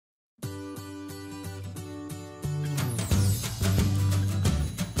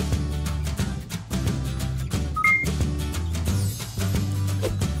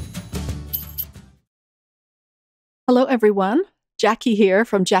Hello everyone, Jackie here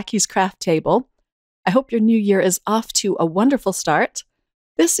from Jackie's Craft Table. I hope your new year is off to a wonderful start.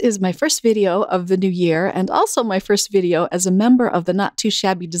 This is my first video of the new year and also my first video as a member of the Not Too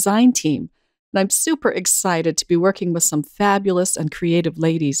Shabby design team. And I'm super excited to be working with some fabulous and creative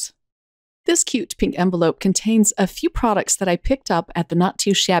ladies. This cute pink envelope contains a few products that I picked up at the Not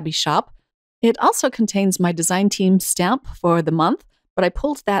Too Shabby shop. It also contains my design team stamp for the month, but I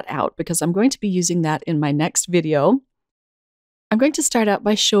pulled that out because I'm going to be using that in my next video. I'm going to start out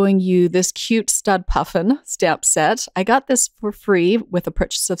by showing you this cute stud puffin stamp set. I got this for free with a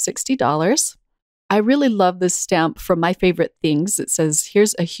purchase of $60. I really love this stamp from My Favorite Things. It says,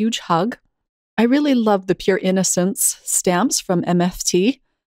 "Here's a huge hug." I really love the Pure Innocence stamps from MFT.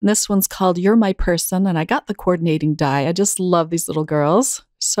 And this one's called You're My Person, and I got the coordinating die. I just love these little girls.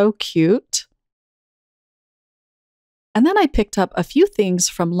 So cute. And then I picked up a few things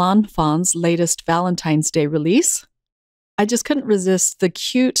from Lawnfawn's latest Valentine's Day release. I just couldn't resist the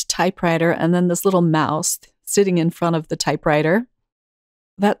cute typewriter and then this little mouse sitting in front of the typewriter.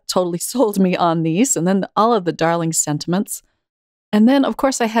 That totally sold me on these. And then all of the darling sentiments. And then, of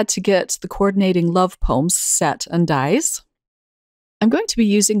course, I had to get the coordinating love poems set and dies. I'm going to be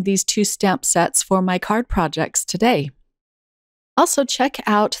using these two stamp sets for my card projects today. Also, check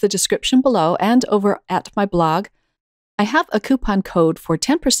out the description below and over at my blog. I have a coupon code for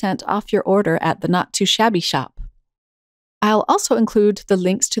 10% off your order at the Not Too Shabby shop. I'll also include the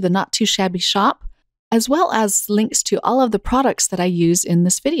links to the Not Too Shabby shop, as well as links to all of the products that I use in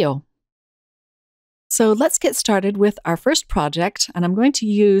this video. So let's get started with our first project, and I'm going to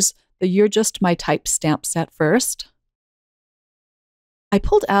use the You're Just My Type stamp set first. I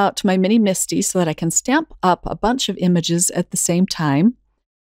pulled out my mini Misty so that I can stamp up a bunch of images at the same time.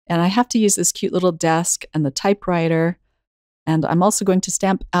 And I have to use this cute little desk and the typewriter. And I'm also going to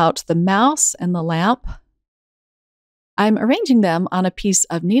stamp out the mouse and the lamp. I'm arranging them on a piece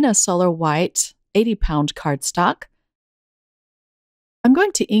of Nina Solar White 80-pound cardstock. I'm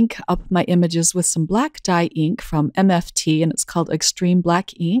going to ink up my images with some black dye ink from MFT, and it's called Extreme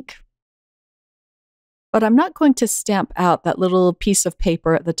Black Ink. But I'm not going to stamp out that little piece of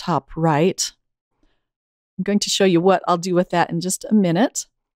paper at the top right. I'm going to show you what I'll do with that in just a minute.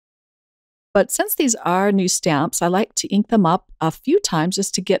 But since these are new stamps, I like to ink them up a few times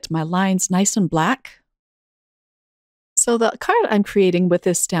just to get my lines nice and black. So the card I'm creating with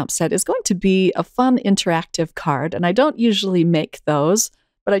this stamp set is going to be a fun interactive card, and I don't usually make those,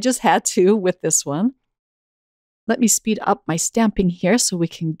 but I just had to with this one. Let me speed up my stamping here so we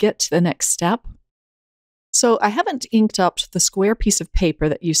can get to the next step. So I haven't inked up the square piece of paper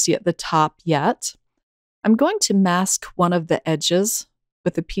that you see at the top yet. I'm going to mask one of the edges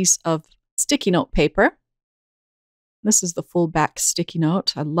with a piece of sticky note paper. This is the full back sticky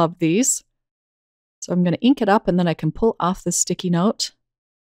note. I love these. So I'm going to ink it up and then I can pull off the sticky note.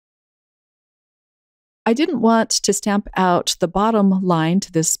 I didn't want to stamp out the bottom line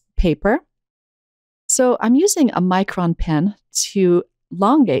to this paper. So I'm using a micron pen to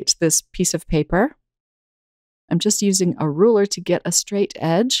elongate this piece of paper. I'm just using a ruler to get a straight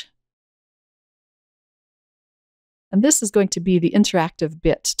edge. And this is going to be the interactive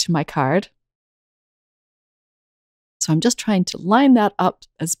bit to my card. So I'm just trying to line that up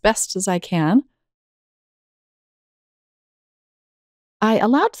as best as I can. I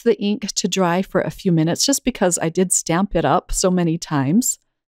allowed the ink to dry for a few minutes just because I did stamp it up so many times.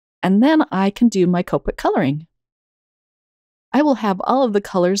 And then I can do my Copic coloring. I will have all of the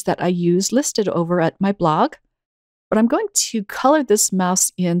colors that I use listed over at my blog. But I'm going to color this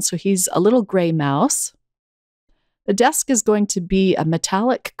mouse in so he's a little gray mouse. The desk is going to be a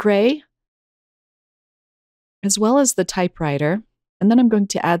metallic gray, as well as the typewriter. And then I'm going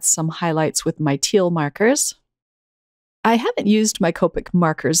to add some highlights with my teal markers. I haven't used my Copic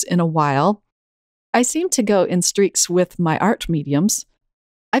markers in a while. I seem to go in streaks with my art mediums.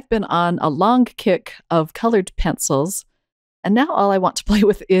 I've been on a long kick of colored pencils, and now all I want to play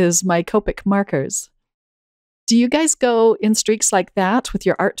with is my Copic markers. Do you guys go in streaks like that with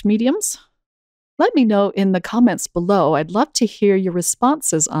your art mediums? Let me know in the comments below. I'd love to hear your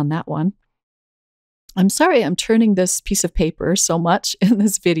responses on that one. I'm sorry I'm turning this piece of paper so much in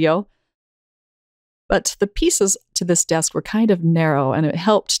this video, but the pieces to this desk were kind of narrow, and it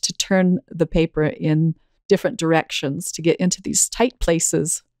helped to turn the paper in different directions to get into these tight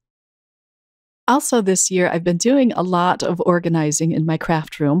places. Also this year, I've been doing a lot of organizing in my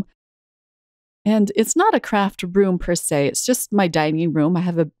craft room. And it's not a craft room per se, it's just my dining room. I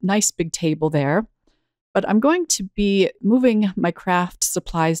have a nice big table there. But I'm going to be moving my craft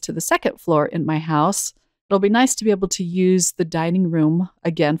supplies to the second floor in my house. It'll be nice to be able to use the dining room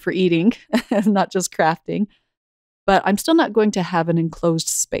again for eating, not just crafting. But I'm still not going to have an enclosed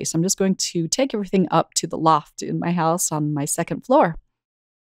space. I'm just going to take everything up to the loft in my house on my second floor.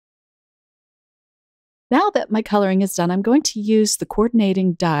 Now that my coloring is done, I'm going to use the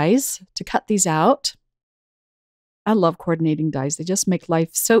coordinating dies to cut these out. I love coordinating dies. They just make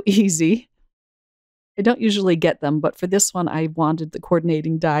life so easy. I don't usually get them, but for this one, I wanted the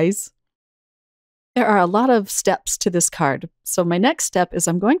coordinating dies. There are a lot of steps to this card. So my next step is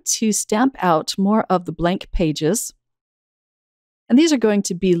I'm going to stamp out more of the blank pages. And these are going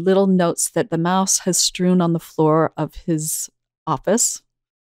to be little notes that the mouse has strewn on the floor of his office.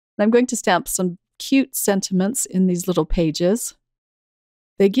 And I'm going to stamp some cute sentiments in these little pages.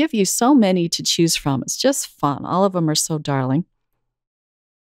 They give you so many to choose from. It's just fun. All of them are so darling.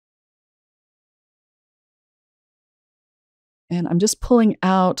 And I'm just pulling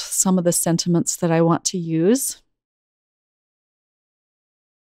out some of the sentiments that I want to use.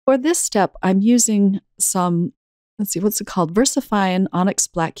 For this step, I'm using some, let's see, what's it called? VersaFine Onyx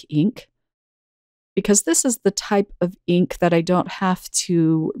Black ink. Because this is the type of ink that I don't have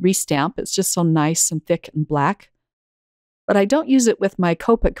to restamp. It's just so nice and thick and black. But I don't use it with my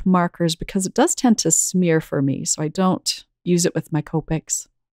Copic markers because it does tend to smear for me, so I don't use it with my Copics.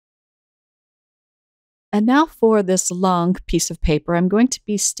 And now for this long piece of paper, I'm going to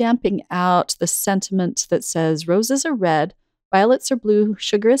be stamping out the sentiment that says, roses are red, violets are blue,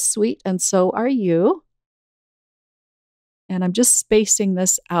 sugar is sweet, and so are you. And I'm just spacing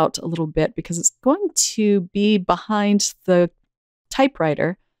this out a little bit because it's going to be behind the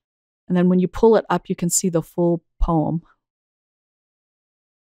typewriter. And then when you pull it up, you can see the full poem.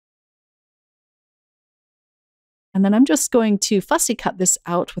 And then I'm just going to fussy cut this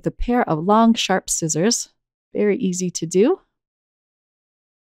out with a pair of long, sharp scissors. Very easy to do.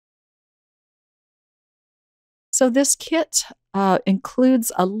 So this kit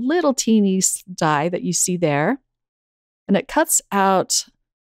includes a little teeny die that you see there. And it cuts out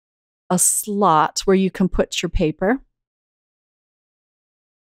a slot where you can put your paper.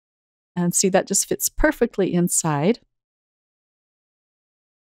 And see, that just fits perfectly inside.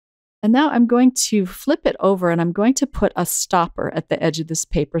 And now I'm going to flip it over and I'm going to put a stopper at the edge of this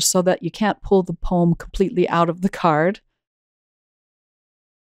paper so that you can't pull the poem completely out of the card.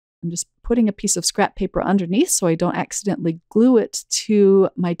 I'm just putting a piece of scrap paper underneath so I don't accidentally glue it to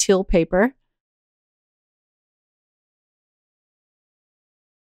my teal paper.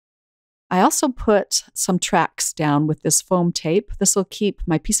 I also put some tracks down with this foam tape. This will keep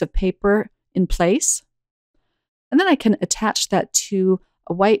my piece of paper in place. And then I can attach that to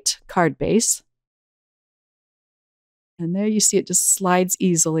a white card base. And there you see it just slides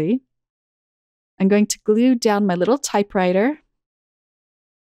easily. I'm going to glue down my little typewriter.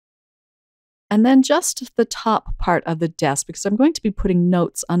 And then just the top part of the desk, because I'm going to be putting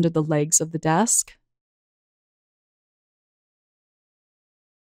notes under the legs of the desk.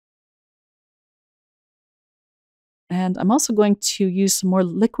 And I'm also going to use some more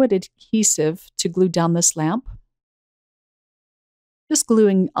liquid adhesive to glue down this lamp. Just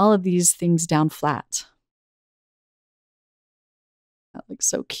gluing all of these things down flat. That looks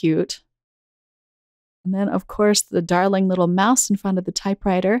so cute. And then, of course, the darling little mouse in front of the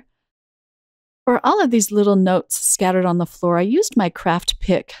typewriter. For all of these little notes scattered on the floor, I used my craft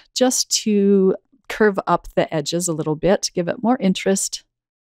pick just to curve up the edges a little bit to give it more interest.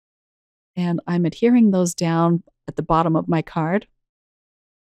 And I'm adhering those down at the bottom of my card.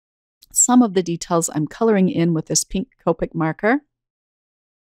 Some of the details I'm coloring in with this pink Copic marker.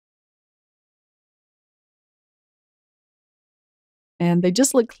 And they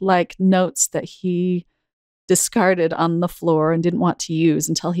just look like notes that he discarded on the floor and didn't want to use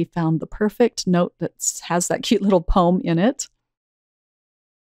until he found the perfect note that has that cute little poem in it.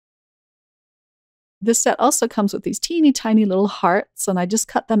 This set also comes with these teeny tiny little hearts, and I just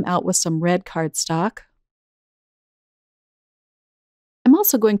cut them out with some red cardstock. I'm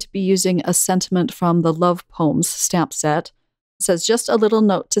also going to be using a sentiment from the Love Poems stamp set. It says, just a little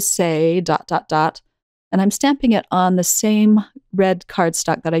note to say, ... And I'm stamping it on the same red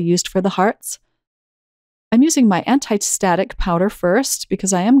cardstock that I used for the hearts. I'm using my anti-static powder first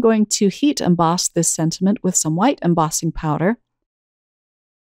because I am going to heat emboss this sentiment with some white embossing powder.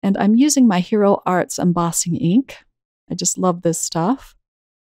 And I'm using my Hero Arts embossing ink. I just love this stuff.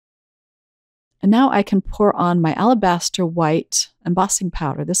 And now I can pour on my alabaster white embossing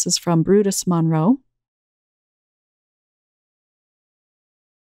powder. This is from Brutus Monroe.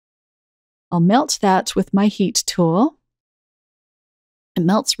 I'll melt that with my heat tool. It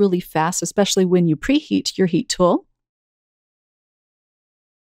melts really fast, especially when you preheat your heat tool.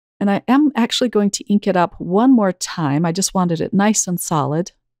 And I am actually going to ink it up one more time. I just wanted it nice and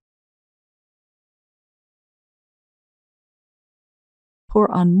solid. pour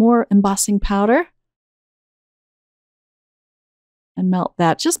on more embossing powder and melt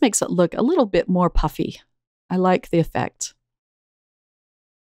that. Just makes it look a little bit more puffy. I like the effect.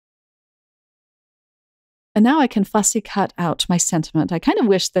 And now I can fussy cut out my sentiment. I kind of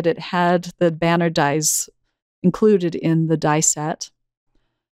wish that it had the banner dies included in the die set,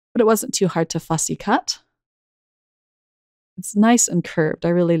 but it wasn't too hard to fussy cut. It's nice and curved. I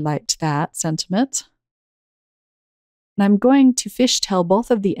really liked that sentiment. And I'm going to fishtail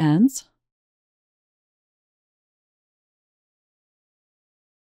both of the ends.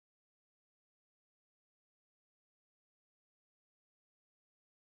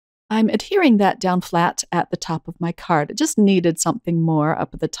 I'm adhering that down flat at the top of my card. It just needed something more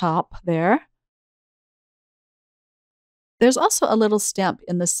up at the top there. There's also a little stamp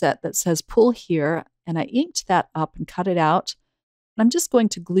in the set that says pull here, and I inked that up and cut it out. I'm just going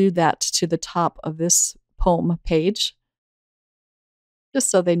to glue that to the top of this poem page, just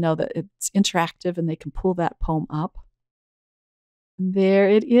so they know that it's interactive and they can pull that poem up. And there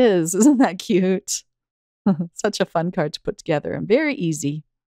it is. Isn't that cute? Such a fun card to put together and very easy.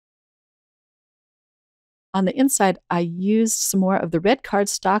 On the inside, I used some more of the red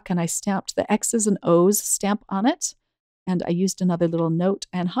cardstock and I stamped the X's and O's stamp on it. And I used another little note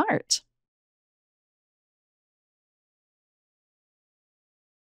and heart.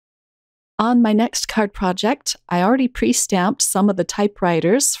 On my next card project, I already pre-stamped some of the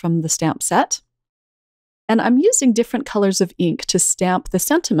typewriters from the stamp set. And I'm using different colors of ink to stamp the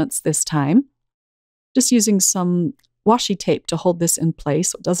sentiments this time. Just using some washi tape to hold this in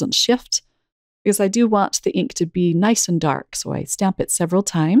place so it doesn't shift, because I do want the ink to be nice and dark, so I stamp it several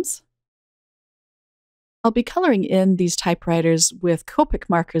times. I'll be coloring in these typewriters with Copic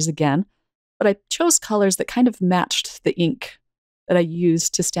markers again, but I chose colors that kind of matched the ink that I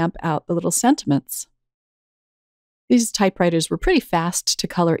used to stamp out the little sentiments. These typewriters were pretty fast to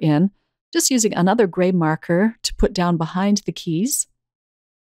color in, just using another gray marker to put down behind the keys.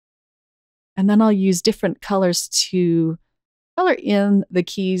 And then I'll use different colors to color in the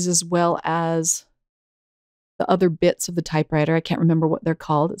keys as well as the other bits of the typewriter. I can't remember what they're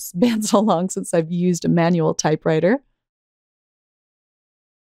called. It's been so long since I've used a manual typewriter.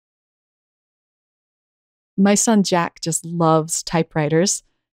 My son Jack just loves typewriters.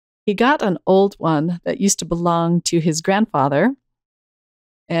 He got an old one that used to belong to his grandfather,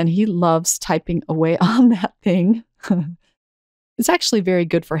 and he loves typing away on that thing. It's actually very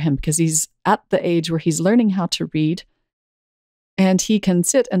good for him because he's at the age where he's learning how to read, and he can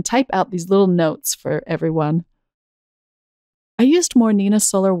sit and type out these little notes for everyone. I used more Nina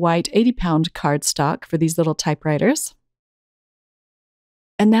Solar White 80-pound cardstock for these little typewriters.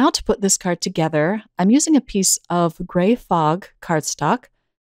 And now to put this card together, I'm using a piece of gray fog cardstock,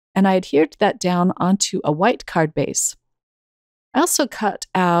 and I adhered that down onto a white card base. I also cut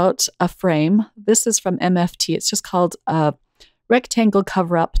out a frame. This is from MFT. It's just called a rectangle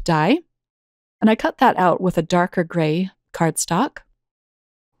cover-up die. And I cut that out with a darker gray cardstock.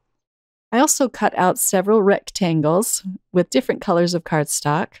 I also cut out several rectangles with different colors of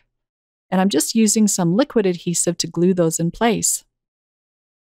cardstock, and I'm just using some liquid adhesive to glue those in place.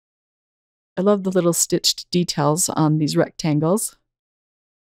 I love the little stitched details on these rectangles.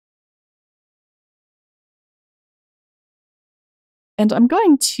 And I'm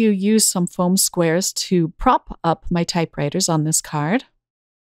going to use some foam squares to prop up my typewriters on this card.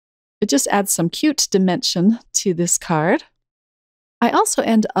 It just adds some cute dimension to this card. I also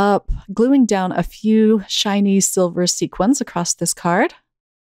end up gluing down a few shiny silver sequins across this card.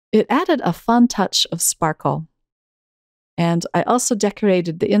 It added a fun touch of sparkle. And I also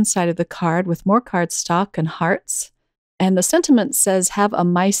decorated the inside of the card with more cardstock and hearts. And the sentiment says, "Have a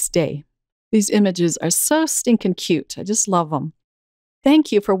mice day." These images are so stinking cute. I just love them.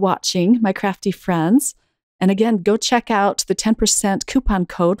 Thank you for watching, my crafty friends. And again, go check out the 10% coupon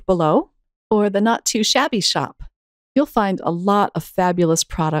code below or the Not Too Shabby shop. You'll find a lot of fabulous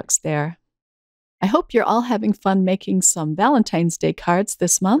products there. I hope you're all having fun making some Valentine's Day cards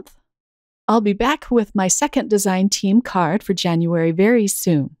this month. I'll be back with my second design team card for January very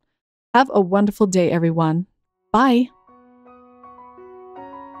soon. Have a wonderful day, everyone. Bye.